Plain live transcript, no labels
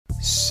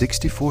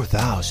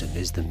64,000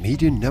 is the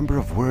median number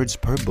of words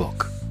per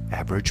book.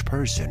 Average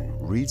person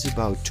reads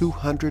about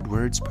 200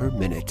 words per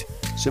minute.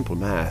 Simple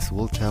math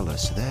will tell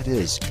us that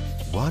is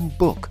one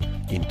book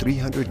in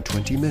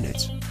 320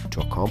 minutes.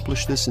 To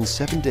accomplish this in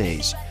 7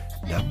 days,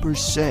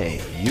 numbers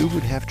say you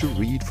would have to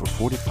read for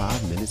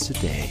 45 minutes a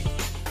day.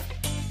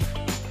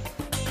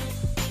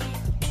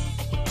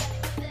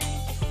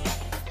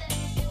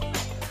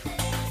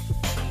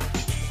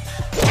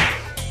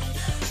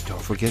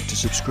 Don't forget to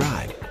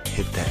subscribe.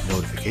 Hit that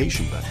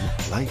notification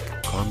button,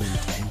 like, comment,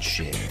 and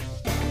share.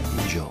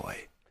 Enjoy.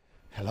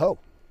 Hello,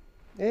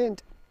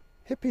 and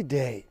hippie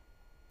day.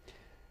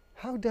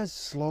 How does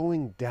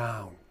slowing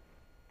down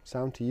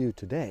sound to you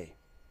today?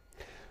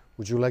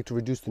 Would you like to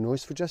reduce the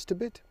noise for just a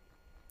bit?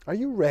 Are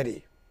you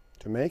ready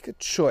to make a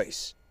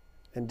choice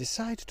and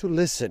decide to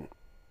listen?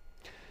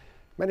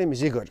 My name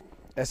is Igor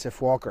SF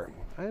Walker.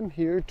 I'm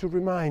here to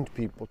remind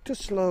people to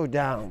slow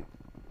down,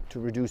 to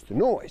reduce the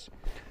noise,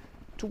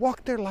 to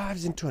walk their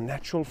lives into a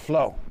natural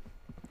flow.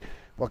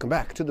 Welcome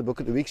back to the Book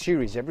of the Week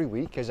series. Every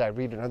week, as I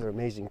read another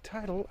amazing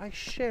title, I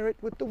share it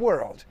with the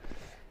world.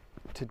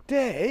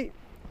 Today,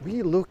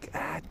 we look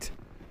at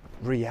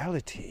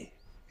Reality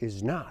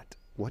is Not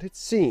What It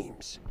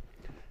Seems.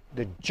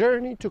 The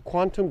Journey to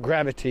Quantum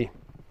Gravity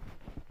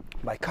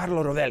by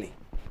Carlo Rovelli.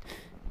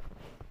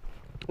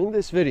 In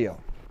this video,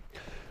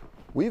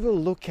 we will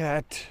look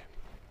at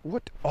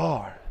what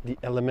are the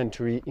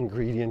elementary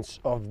ingredients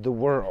of the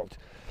world.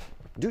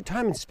 Do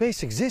time and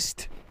space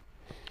exist?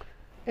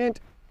 And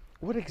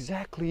what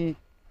exactly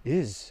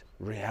is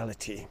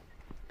reality?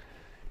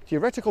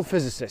 Theoretical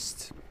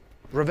physicist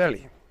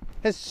Rovelli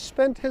has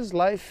spent his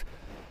life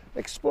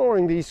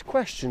exploring these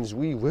questions.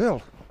 We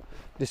will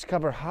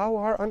discover how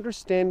our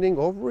understanding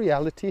of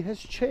reality has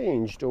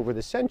changed over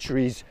the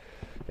centuries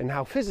and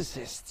how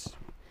physicists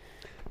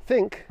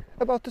think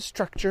about the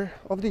structure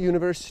of the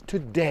universe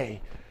today.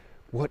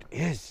 What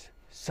is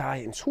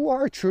science? Who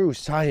are true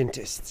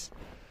scientists?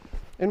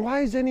 And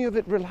why is any of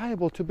it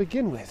reliable to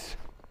begin with?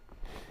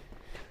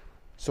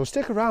 So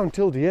stick around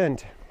till the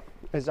end,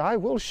 as I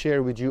will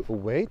share with you a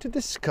way to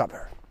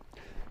discover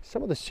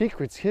some of the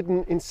secrets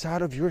hidden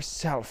inside of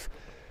yourself,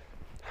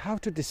 how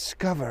to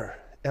discover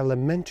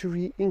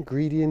elementary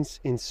ingredients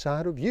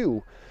inside of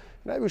you.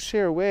 And I will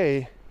share a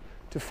way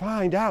to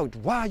find out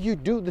why you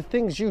do the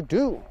things you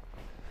do.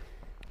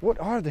 What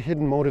are the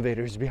hidden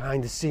motivators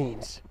behind the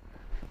scenes?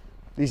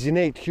 These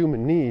innate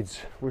human needs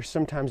we're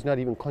sometimes not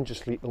even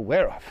consciously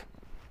aware of.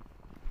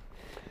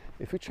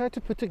 If we try to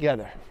put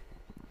together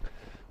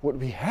what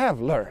we have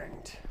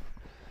learned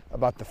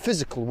about the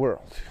physical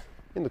world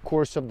in the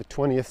course of the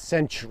 20th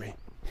century,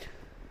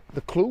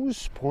 the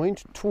clues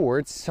point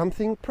towards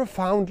something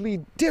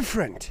profoundly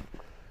different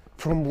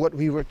from what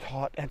we were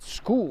taught at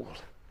school.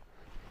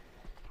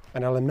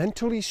 An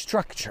elementary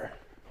structure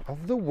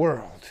of the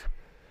world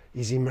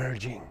is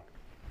emerging,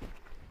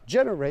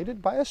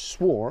 generated by a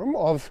swarm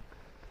of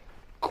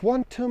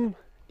quantum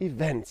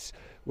events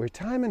where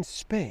time and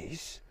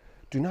space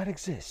do not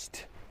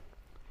exist.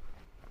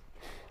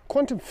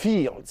 Quantum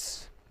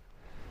fields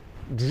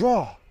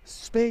draw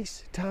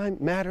space, time,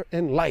 matter,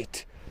 and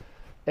light,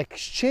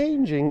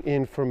 exchanging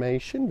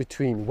information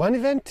between one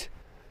event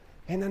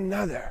and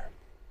another.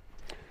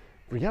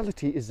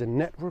 Reality is a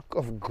network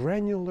of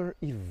granular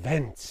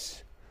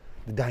events.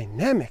 The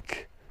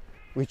dynamic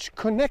which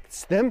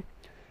connects them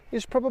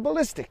is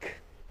probabilistic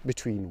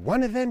between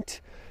one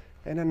event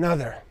and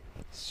another.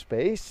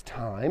 Space,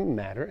 time,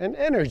 matter, and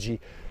energy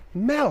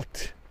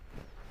melt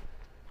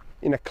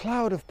in a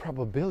cloud of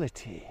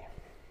probability.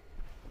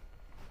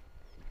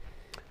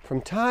 From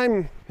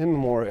time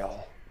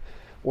immemorial,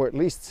 or at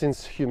least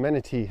since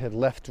humanity had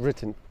left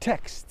written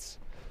texts,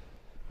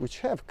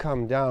 which have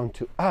come down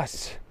to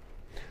us,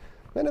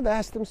 men have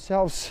asked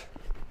themselves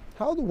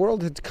how the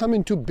world had come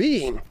into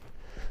being,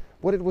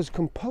 what it was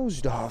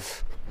composed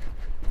of,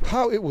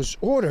 how it was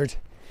ordered,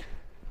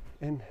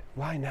 and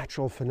why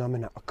natural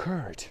phenomena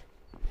occurred.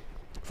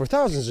 For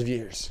thousands of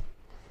years,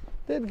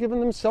 they've given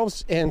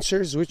themselves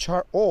answers which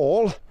are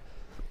all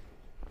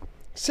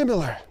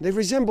similar. They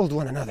resembled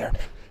one another.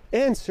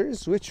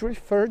 Answers which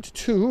referred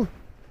to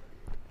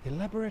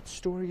elaborate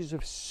stories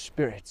of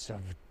spirits,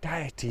 of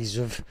deities,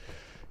 of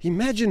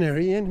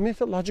imaginary and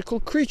mythological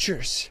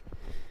creatures,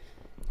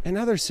 and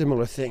other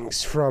similar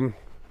things, from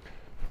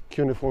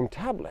cuneiform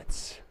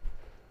tablets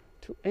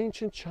to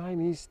ancient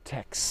Chinese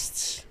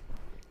texts,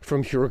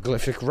 from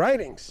hieroglyphic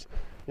writings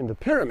in the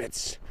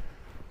pyramids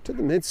to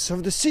the myths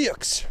of the Sioux,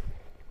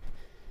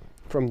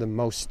 from the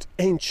most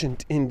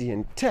ancient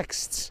Indian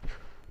texts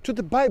to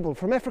the Bible,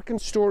 from African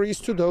stories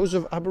to those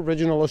of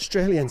Aboriginal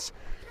Australians.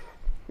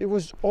 It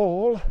was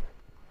all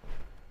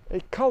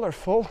a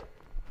colorful,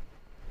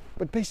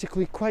 but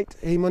basically quite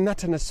a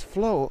monotonous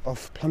flow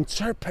of plump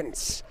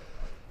serpents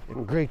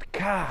and great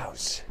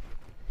cows,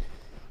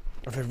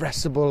 of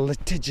irascible,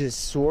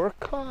 litigious, or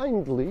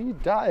kindly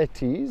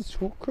deities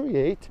who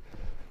create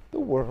the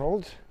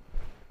world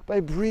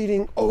by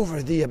breathing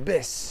over the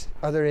abyss,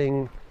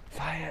 uttering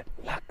fiat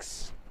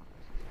lux.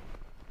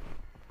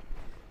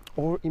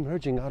 or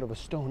emerging out of a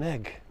stone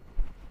egg.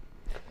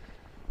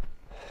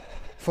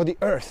 For the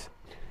Earth,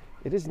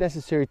 it is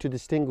necessary to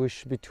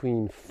distinguish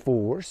between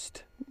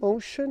forced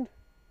motion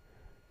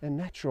and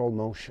natural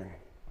motion.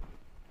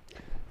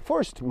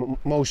 Forced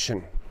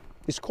motion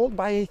is called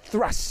by a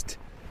thrust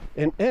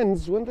and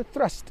ends when the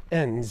thrust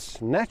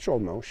ends. Natural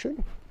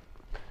motion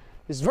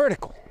is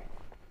vertical,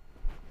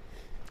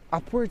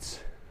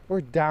 upwards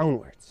or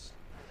downwards.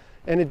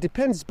 And it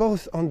depends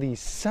both on the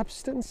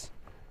substance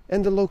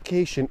and the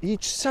location.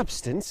 Each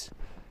substance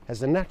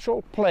has a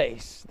natural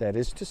place, that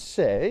is to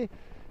say,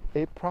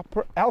 a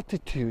proper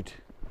altitude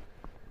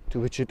to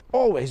which it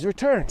always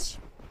returns.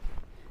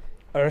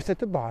 Earth at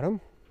the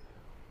bottom,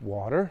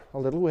 water a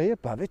little way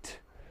above it,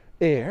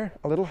 air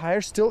a little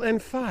higher still,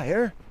 and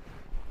fire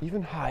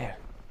even higher.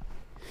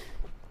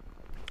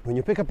 When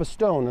you pick up a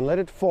stone and let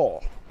it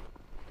fall,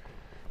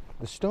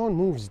 the stone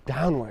moves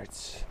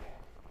downwards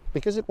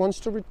because it wants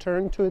to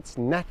return to its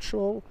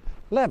natural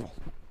level.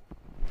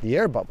 The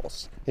air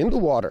bubbles in the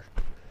water,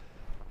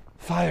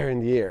 fire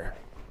in the air,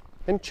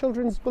 and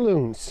children's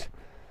balloons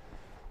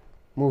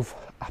move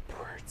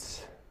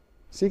upwards,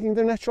 seeking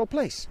their natural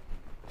place.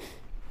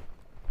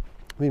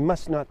 We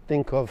must not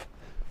think of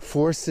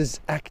forces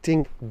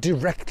acting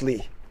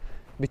directly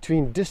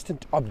between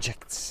distant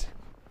objects,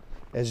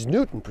 as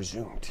Newton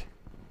presumed.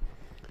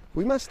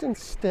 We must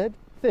instead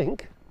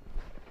think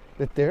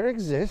that there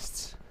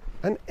exists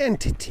an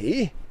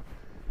entity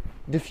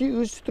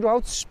diffused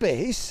throughout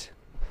space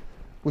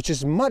which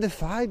is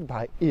modified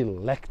by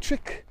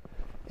electric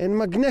and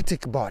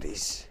magnetic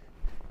bodies,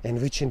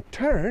 and which in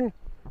turn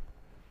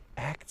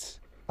acts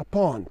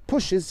upon,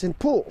 pushes and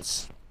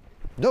pulls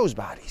those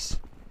bodies.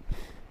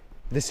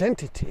 This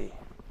entity,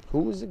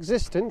 whose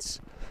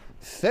existence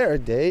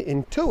Faraday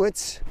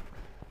intuits,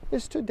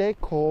 is today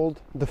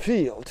called the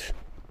field.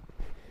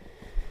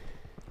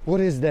 What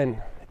is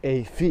then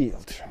a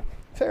field?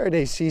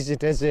 Faraday sees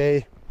it as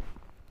a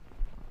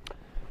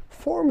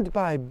formed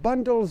by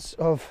bundles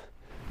of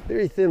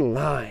very thin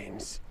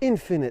lines,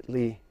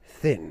 infinitely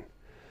thin,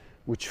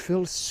 which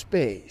fill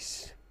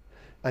space,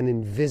 an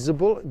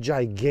invisible,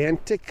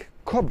 gigantic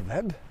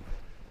cobweb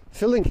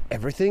filling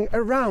everything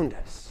around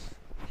us.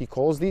 He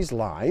calls these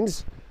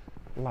lines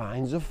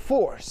lines of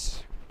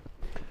force,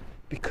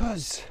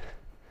 because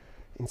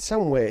in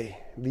some way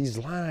these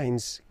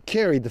lines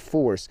carry the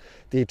force.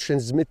 They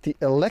transmit the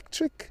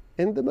electric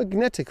and the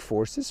magnetic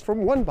forces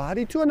from one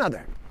body to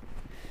another,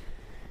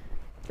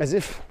 as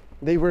if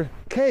they were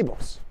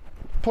cables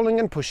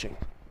pulling and pushing.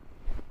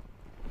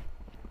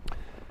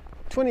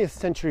 20th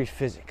century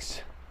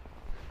physics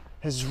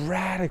has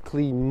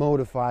radically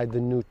modified the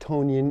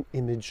Newtonian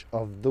image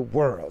of the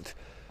world.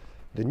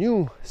 The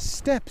new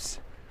steps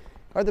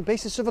are the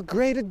basis of a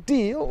great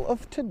deal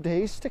of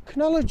today's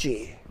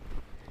technology.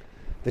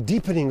 The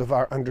deepening of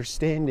our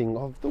understanding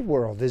of the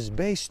world is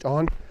based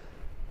on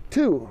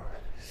two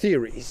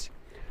theories: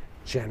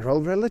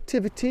 general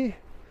relativity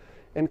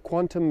and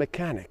quantum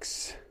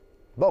mechanics.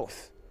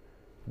 Both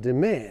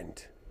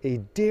demand a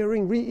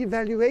daring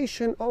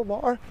re-evaluation of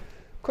our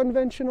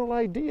conventional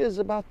ideas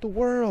about the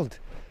world,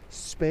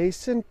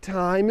 space and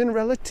time in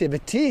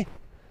relativity,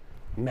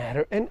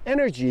 matter and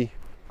energy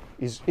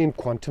is in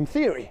quantum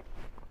theory.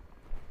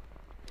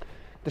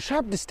 The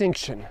sharp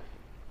distinction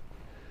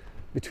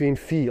between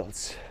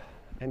fields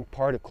and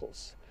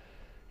particles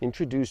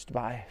introduced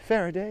by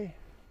Faraday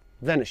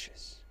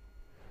vanishes.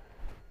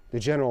 The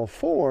general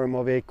form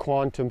of a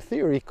quantum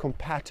theory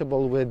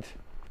compatible with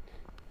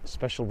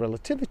special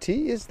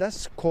relativity is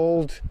thus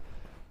called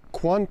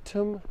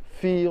quantum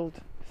field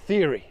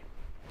theory,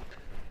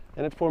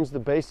 and it forms the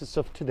basis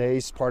of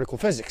today's particle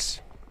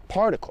physics.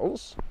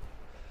 Particles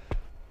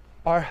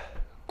are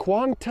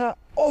quanta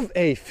of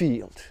a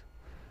field,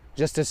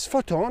 just as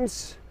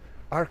photons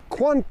are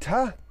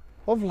quanta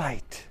of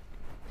light.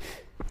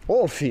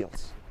 All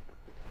fields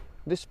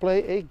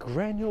display a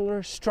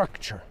granular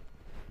structure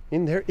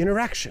in their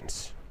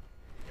interactions.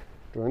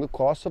 During the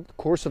course of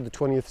the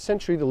 20th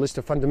century, the list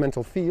of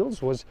fundamental fields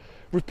was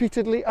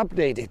repeatedly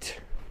updated.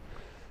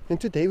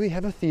 And today we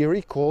have a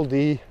theory called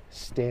the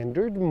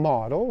Standard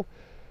Model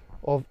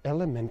of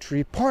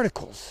Elementary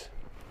Particles,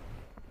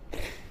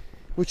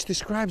 which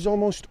describes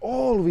almost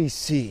all we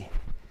see,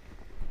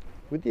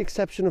 with the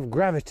exception of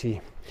gravity,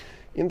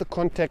 in the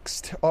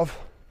context of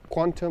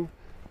quantum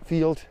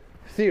field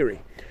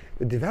theory.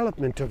 The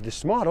development of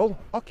this model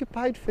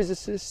occupied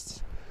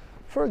physicists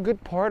for a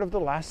good part of the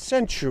last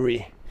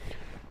century,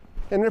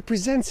 and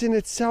represents in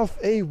itself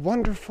a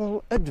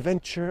wonderful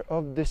adventure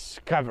of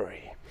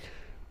discovery.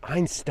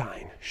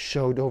 Einstein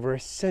showed over a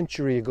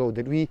century ago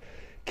that we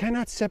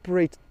cannot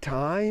separate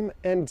time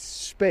and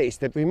space,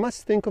 that we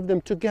must think of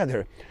them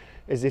together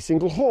as a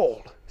single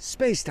whole,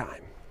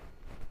 space-time.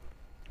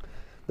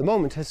 The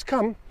moment has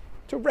come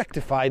to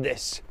rectify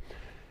this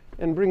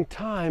and bring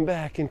time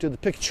back into the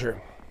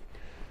picture.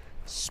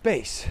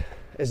 Space,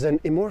 as an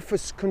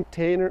amorphous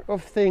container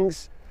of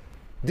things,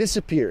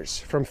 disappears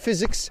from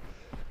physics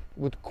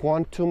with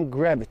quantum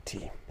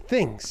gravity.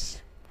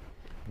 Things,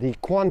 the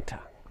quanta,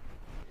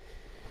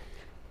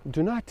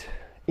 do not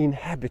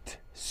inhabit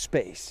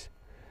space.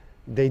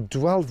 They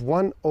dwell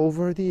one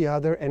over the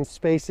other, and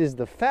space is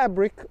the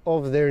fabric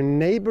of their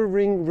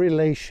neighboring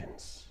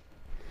relations.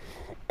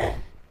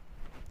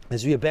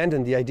 As we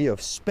abandon the idea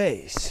of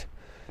space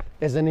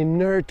as an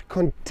inert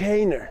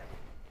container,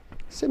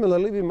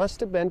 similarly, we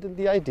must abandon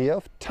the idea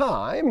of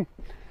time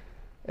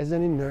as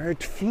an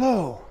inert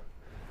flow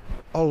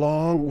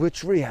along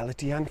which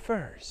reality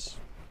unfurls.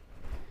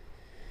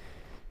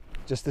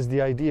 Just as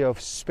the idea of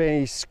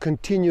space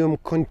continuum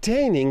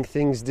containing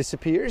things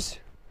disappears,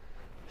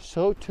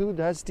 so too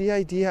does the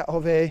idea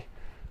of a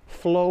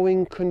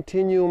flowing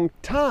continuum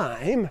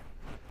time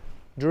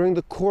during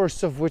the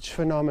course of which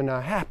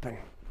phenomena happen.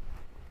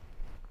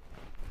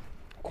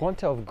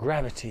 Quanta of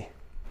gravity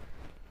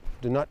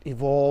do not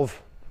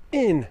evolve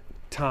in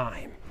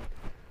time.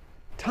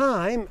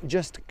 Time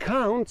just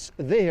counts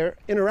their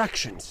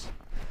interactions,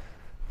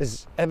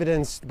 as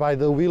evidenced by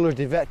the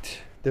Wheeler-de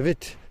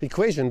Witt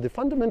equation. The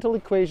fundamental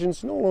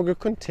equations no longer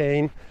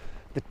contain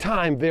the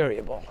time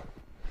variable.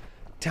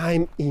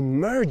 Time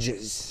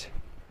emerges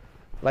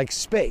like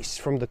space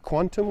from the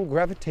quantum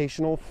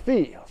gravitational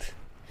field.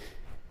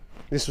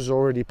 This was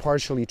already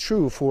partially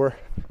true for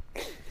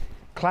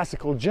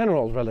classical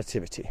general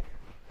relativity.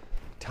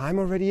 Time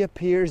already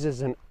appears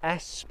as an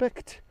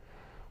aspect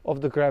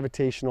of the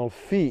gravitational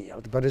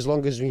field, but as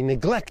long as we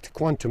neglect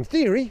quantum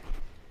theory,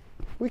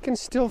 we can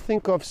still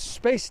think of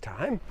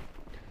space-time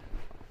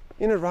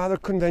in a rather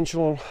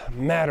conventional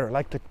manner,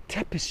 like the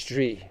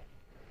tapestry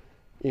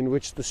in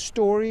which the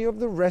story of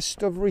the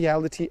rest of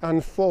reality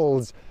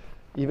unfolds,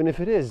 even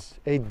if it is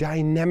a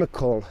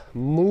dynamical,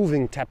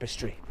 moving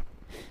tapestry.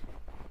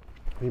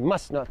 We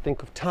must not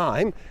think of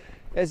time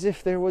as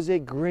if there was a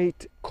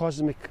great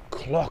cosmic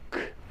clock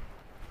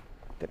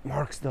that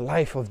marks the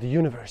life of the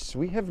universe.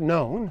 We have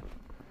known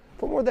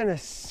for more than a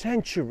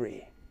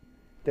century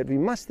that we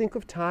must think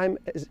of time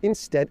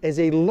instead as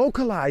a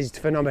localized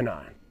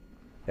phenomenon.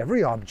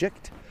 Every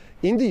object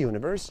in the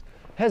universe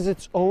has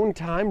its own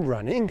time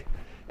running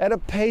at a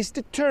pace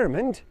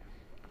determined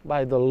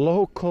by the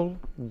local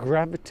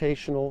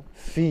gravitational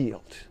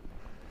field.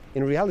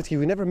 In reality,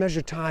 we never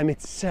measure time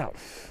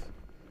itself.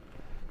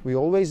 We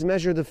always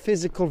measure the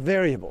physical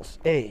variables,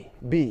 A,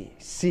 B,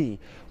 C,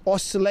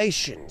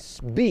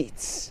 oscillations,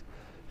 beats,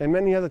 and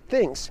many other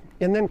things,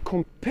 and then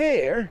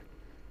compare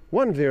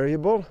one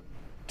variable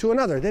to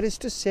another. That is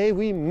to say,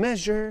 we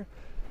measure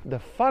the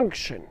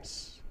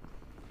functions.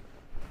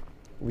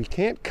 We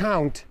can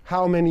count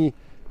how many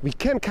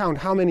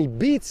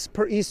beats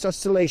per each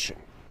oscillation,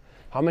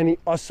 how many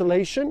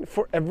oscillation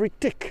for every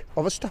tick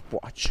of a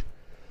stopwatch,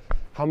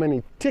 how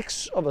many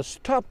ticks of a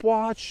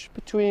stopwatch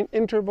between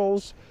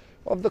intervals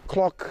of the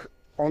clock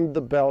on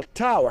the bell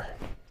tower.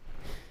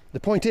 The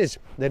point is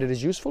that it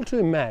is useful to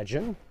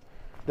imagine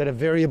that a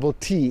variable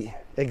t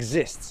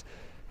exists.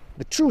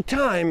 The true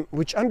time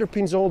which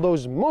underpins all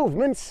those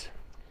movements,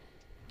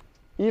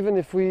 even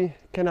if we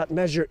cannot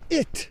measure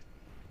it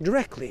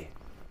directly.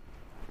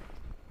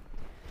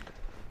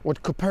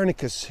 What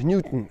Copernicus,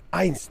 Newton,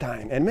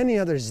 Einstein, and many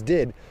others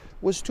did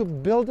was to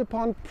build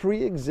upon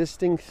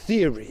pre-existing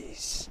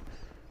theories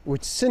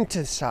which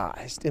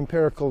synthesized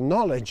empirical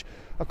knowledge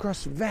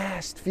across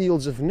vast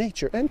fields of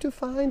nature, and to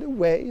find a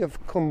way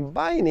of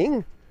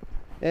combining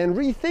and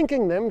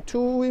rethinking them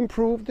to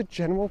improve the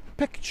general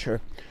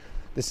picture.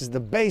 This is the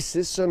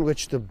basis on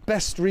which the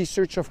best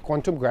research of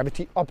quantum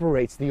gravity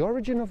operates. The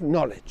origin of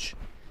knowledge,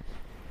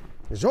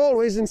 as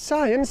always in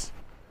science,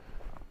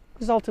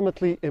 is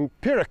ultimately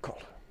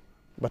empirical.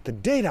 But the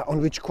data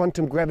on which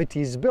quantum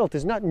gravity is built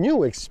is not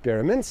new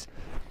experiments.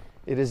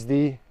 It is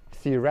the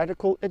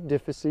theoretical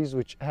edifices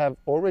which have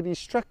already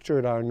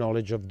structured our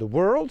knowledge of the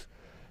world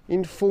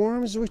in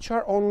forms which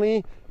are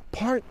only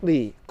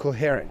partly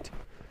coherent.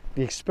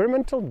 The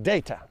experimental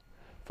data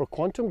for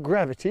quantum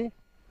gravity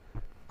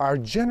are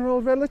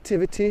general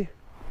relativity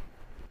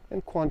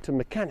and quantum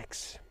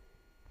mechanics.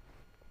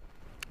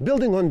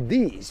 Building on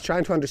these,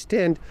 trying to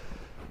understand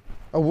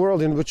a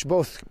world in which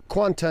both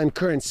quanta and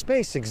current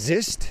space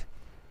exist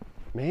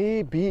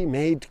may be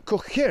made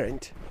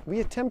coherent, we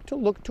attempt to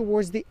look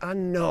towards the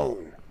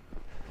unknown.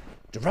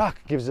 Dirac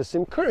gives us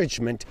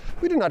encouragement.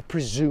 We do not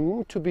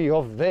presume to be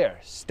of their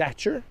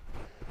stature,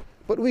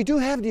 but we do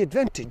have the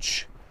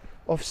advantage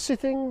of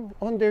sitting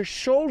on their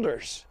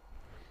shoulders.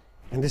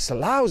 And this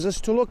allows us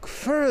to look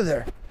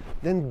further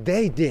than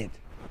they did.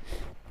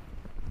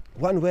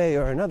 One way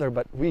or another,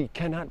 but we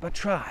cannot but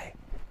try.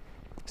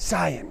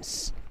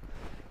 Science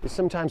is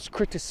sometimes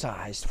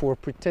criticized for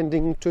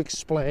pretending to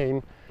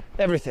explain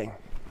everything,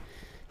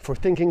 for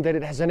thinking that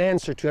it has an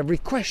answer to every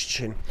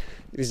question.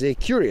 It is a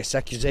curious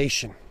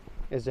accusation.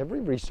 As every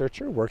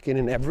researcher working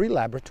in every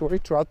laboratory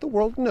throughout the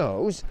world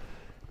knows,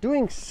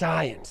 doing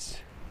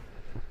science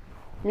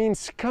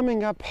means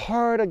coming up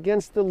hard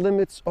against the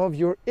limits of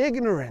your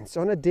ignorance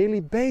on a daily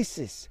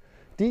basis.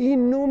 The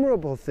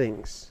innumerable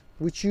things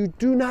which you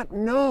do not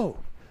know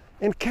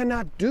and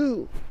cannot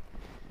do.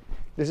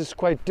 This is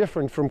quite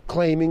different from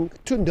claiming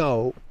to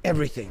know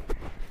everything.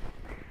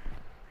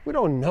 We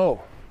don't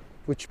know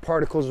which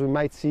particles we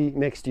might see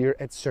next year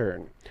at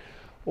CERN,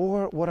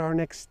 or what our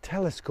next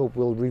telescope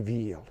will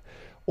reveal,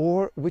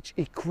 or which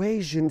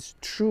equations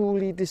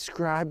truly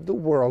describe the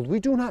world. We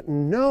do not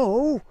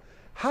know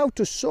how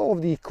to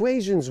solve the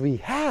equations we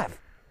have.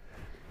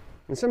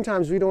 And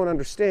sometimes we don't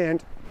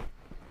understand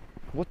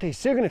what they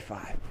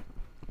signify.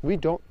 We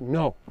don't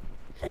know.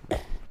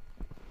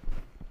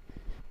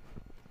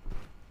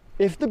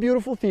 If the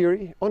beautiful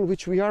theory on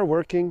which we are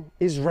working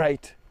is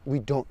right, we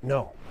don't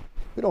know.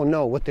 We don't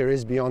know what there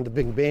is beyond the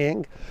Big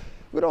Bang.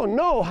 We don't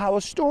know how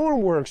a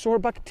storm works, or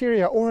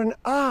bacteria, or an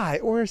eye,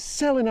 or a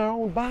cell in our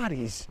own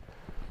bodies,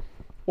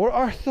 or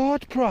our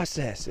thought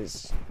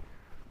processes.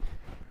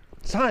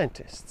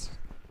 Scientist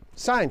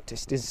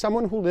is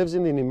someone who lives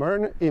in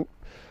the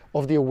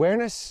of the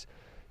awareness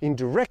in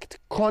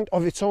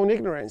of its own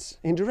ignorance,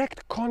 in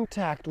direct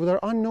contact with our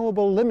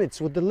unknowable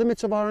limits, with the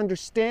limits of our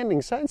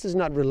understanding. Science is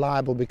not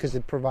reliable because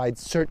it provides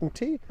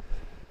certainty.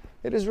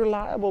 It is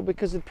reliable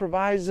because it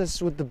provides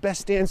us with the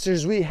best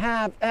answers we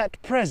have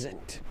at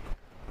present.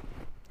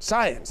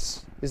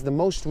 Science is the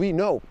most we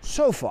know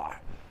so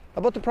far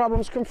about the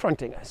problems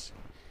confronting us.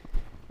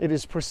 It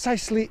is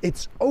precisely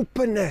its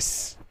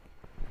openness,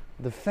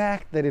 the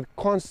fact that it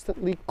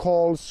constantly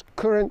calls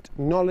current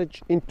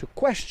knowledge into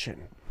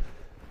question,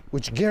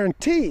 which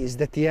guarantees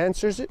that the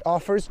answers it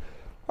offers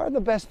are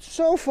the best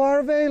so far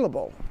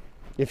available.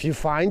 If you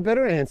find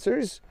better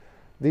answers,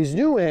 these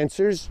new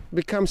answers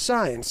become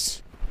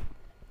science.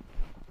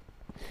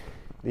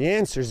 The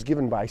answers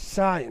given by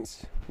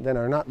science then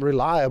are not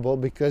reliable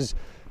because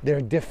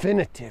they're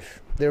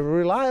definitive. They're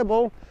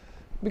reliable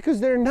because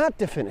they're not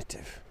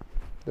definitive.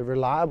 They're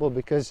reliable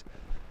because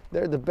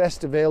they're the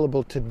best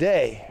available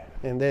today,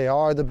 and they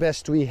are the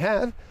best we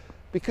have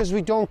because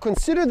we don't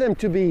consider them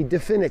to be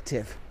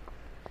definitive,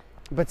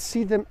 but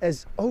see them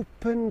as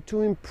open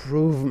to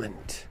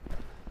improvement.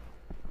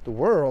 The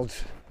world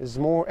is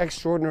more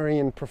extraordinary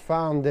and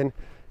profound than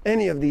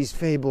any of these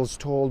fables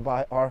told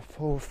by our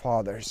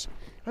forefathers.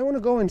 I want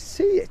to go and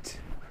see it.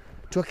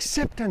 To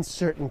accept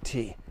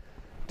uncertainty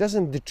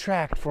doesn't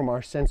detract from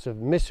our sense of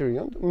mystery.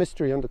 On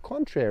the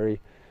contrary,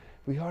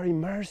 we are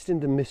immersed in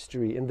the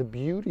mystery and the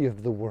beauty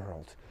of the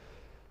world.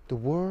 The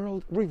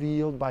world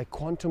revealed by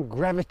quantum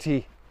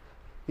gravity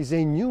is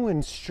a new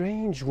and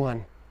strange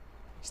one,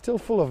 still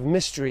full of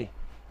mystery,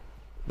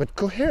 but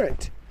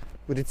coherent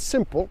with its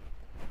simple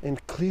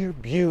and clear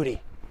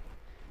beauty.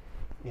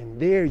 And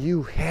there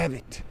you have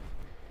it.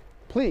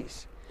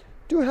 Please,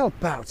 do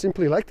help out.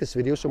 Simply like this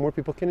video so more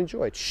people can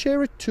enjoy it.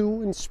 Share it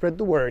too and spread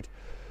the word.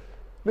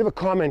 Leave a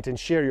comment and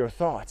share your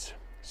thoughts.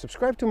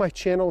 Subscribe to my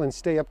channel and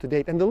stay up to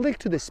date. And the link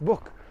to this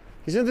book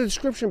is in the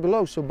description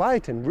below, so buy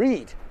it and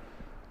read.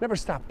 Never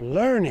stop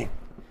learning,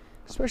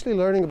 especially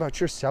learning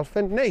about yourself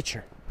and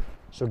nature.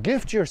 So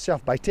gift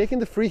yourself by taking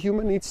the free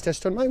human needs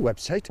test on my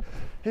website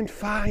and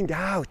find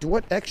out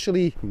what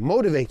actually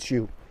motivates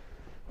you.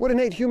 What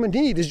innate human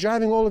need is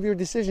driving all of your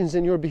decisions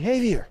and your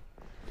behavior.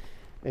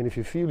 And if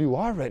you feel you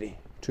are ready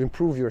to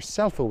improve your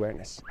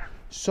self-awareness,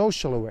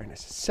 social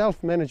awareness,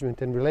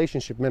 self-management, and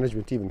relationship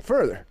management even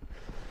further,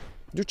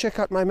 do check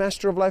out my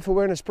Master of Life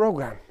Awareness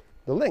program.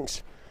 The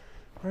links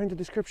are in the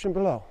description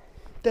below.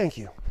 Thank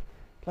you.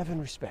 Love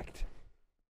and respect.